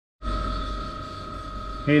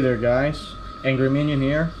Hey there guys, Angry Minion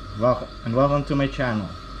here, welcome to my channel.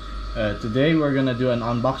 Today we're gonna do an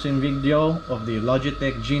unboxing video of the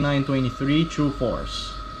Logitech G923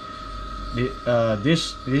 TrueForce.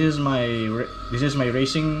 This is my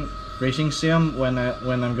racing sim when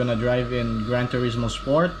I'm gonna drive in Gran Turismo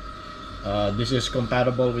Sport. This is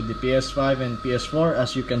compatible with the PS5 and PS4,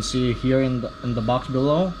 as you can see here in the box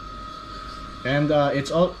below. And the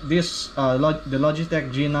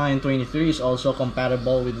Logitech G923 is also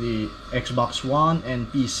compatible with the Xbox One and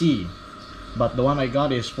PC, but the one I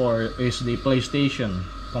got is the PlayStation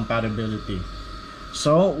compatibility.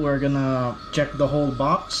 So we're gonna check the whole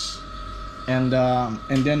box, and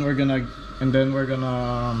then we're gonna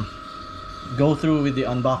go through with the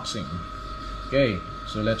unboxing. Okay,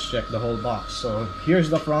 so let's check the whole box. So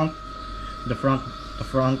here's the front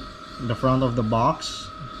of the box.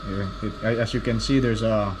 Here, as you can see, there's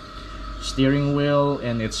a steering wheel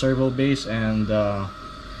and its servo base and the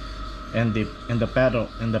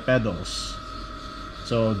pedals.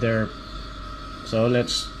 So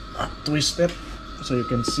let's twist it so you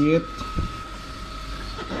can see it.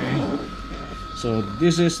 Okay. So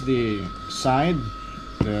this is the side,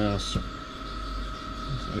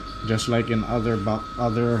 just like in other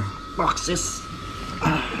boxes.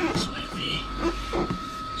 So heavy.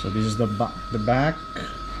 So this is the back.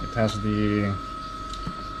 It has the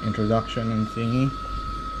introduction and thingy,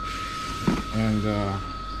 and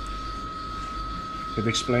it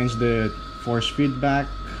explains the force feedback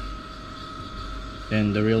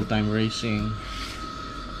and the real-time racing.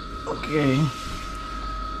 Okay,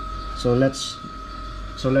 so let's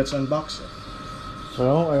unbox it.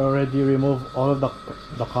 So I already removed all of the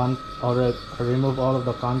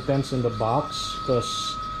contents in the box,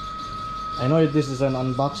 because I know this is an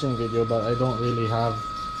unboxing video, but I don't really have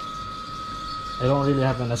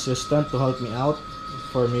an assistant to help me out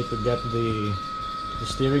for me to get the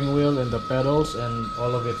steering wheel and the pedals and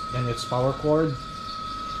all of it and its power cord.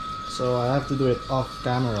 So I have to do it off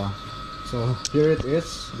camera. So here it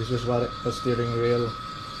is. This is what the steering wheel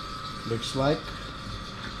looks like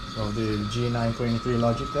of the G923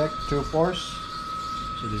 Logitech TrueForce.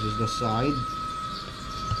 So this is the side,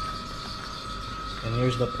 and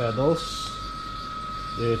here's the pedals.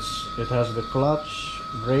 It has the clutch,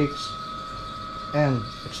 brakes, and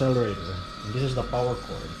accelerator. And this is the power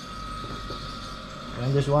cord.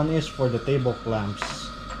 And this one is for the table clamps.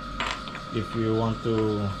 If you want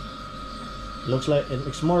to, looks like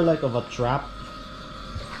it's more like of a trap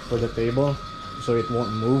for the table, so it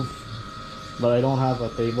won't move. But I don't have a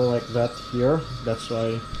table like that here. That's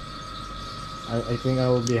why I think I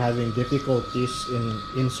will be having difficulties in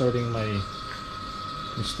inserting my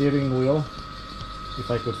steering wheel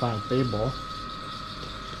if I could find a table.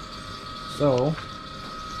 So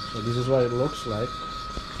this is what it looks like.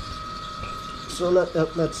 So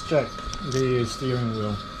let's check the steering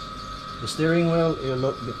wheel. The steering wheel,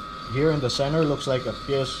 here in the center, looks like a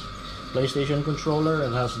PlayStation controller.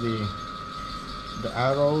 It has the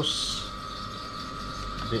arrows,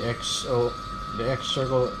 the X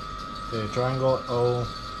circle, the triangle, O,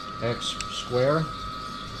 X square,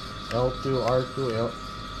 L2, R2,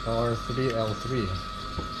 R3, L3.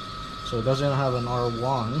 So it doesn't have an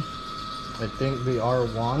R1. I think the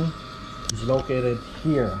R1 is located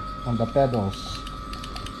here on the pedals,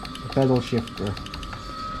 the pedal shifter,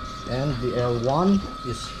 and the L1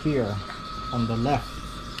 is here on the left.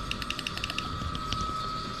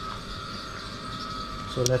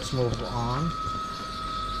 So let's move on.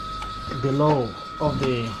 Below of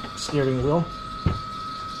the steering wheel.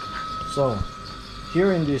 So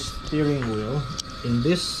here in this steering wheel, in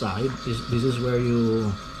this side, this is where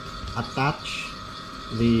you attach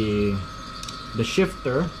the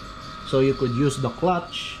shifter, so you could use the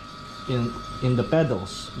clutch in the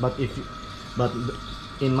pedals. But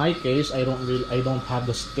in my case, I don't have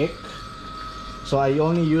the stick, so I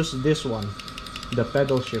only use this one, the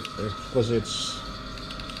pedal shifter, because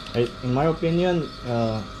in my opinion,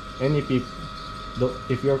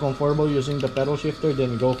 if you're comfortable using the pedal shifter,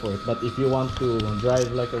 then go for it. But if you want to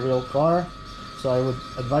drive like a real car, so I would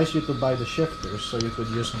advise you to buy the shifters, so you could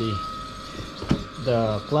use the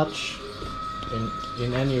clutch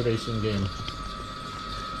in any racing game.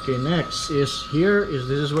 Okay, next is this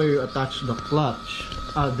is where you attach the clutch,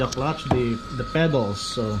 the pedals.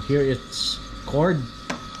 So here it's cord,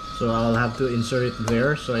 so I'll have to insert it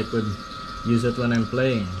there so I could use it when I'm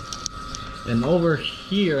playing. And over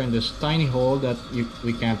here in this tiny hole that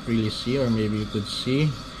we can't really see, or maybe you could see,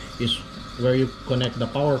 is where you connect the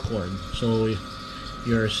power cord, so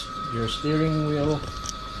your steering wheel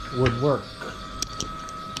would work.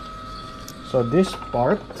 So this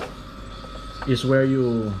part is where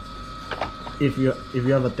you if you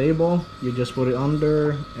have a table, you just put it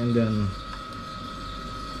under and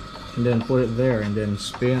then put it there and then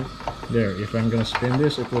spin there. If I'm gonna spin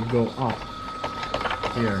this, it would go up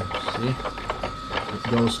here. See, it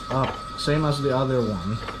goes up, same as the other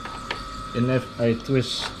one. And if I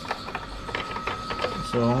twist,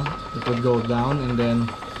 so it would go down and then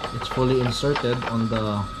it's fully inserted on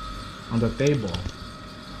the table.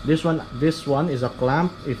 This one is a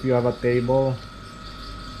clamp. If you have a table,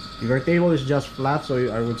 if your table is just flat, so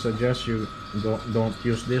I would suggest you don't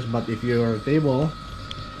use this. But if your table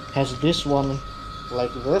has this one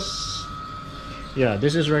like this, yeah,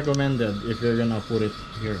 this is recommended if you're gonna put it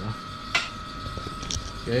here.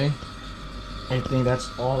 Okay, I think that's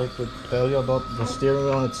all I could tell you about the steering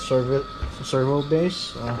wheel and its servo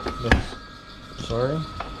base. Sorry.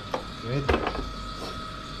 Good.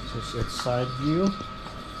 This is its side view.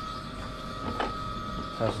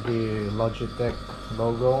 Has the Logitech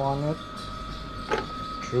logo on it,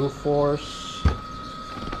 TrueForce,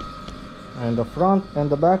 and the front and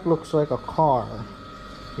the back looks like a car.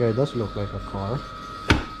 Yeah, it does look like a car.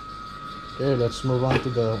 Okay, let's move on to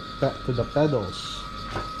the pedals.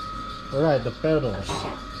 All right, the pedals.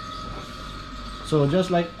 So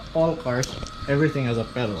just like all cars, everything has a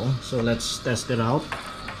pedal. So let's test it out.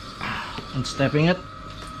 I'm stepping it.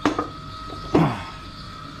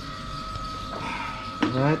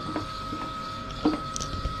 Right.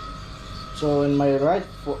 So in my right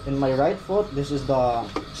foot, this is the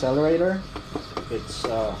accelerator. It's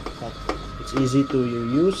easy to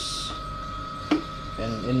use,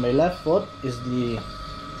 and in my left foot is the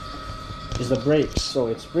brakes. So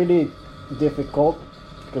it's pretty difficult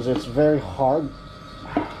because it's very hard.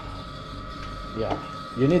 Yeah,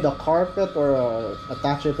 you need a carpet or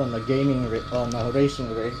attach it on a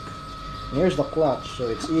racing rig. And here's the clutch, so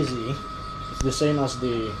it's easy. It's the same as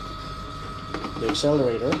the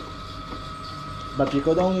accelerator, but you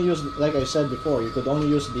could only use, like I said before, you could only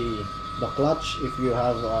use the clutch if you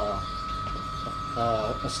have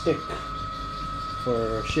a stick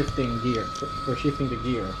for shifting gear, for shifting the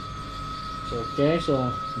gear. So, okay,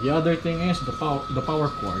 so the other thing is the power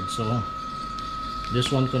cord. So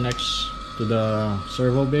this one connects to the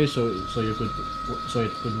servo base, so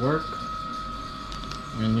it could work.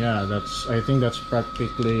 And yeah, I think that's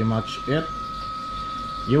practically much it.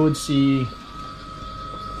 You would see,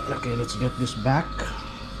 okay, let's get this back.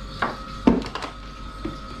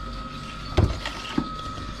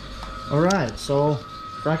 Alright, so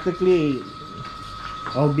practically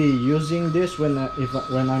I'll be using this when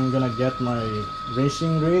I'm gonna get my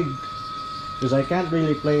racing rig, because I can't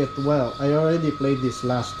really play it well. I already played this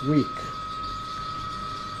last week,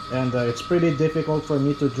 and it's pretty difficult for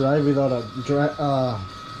me to drive without a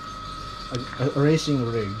racing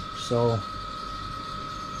rig. So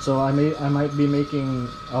I'll be making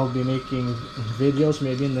videos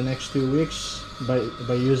maybe in the next 2 weeks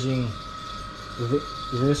by using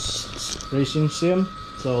this racing sim.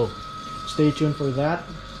 So stay tuned for that.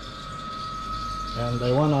 And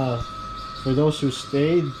for those who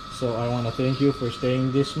stayed, so I wanna thank you for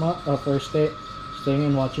staying this month, staying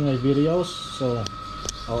and watching my videos. So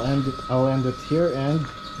I'll end it here and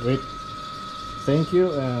wait. Thank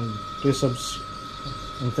you, and please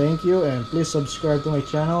subscribe to my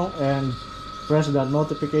channel and press that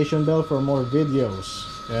notification bell for more videos.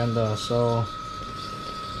 And so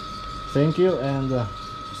thank you, and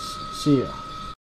see ya.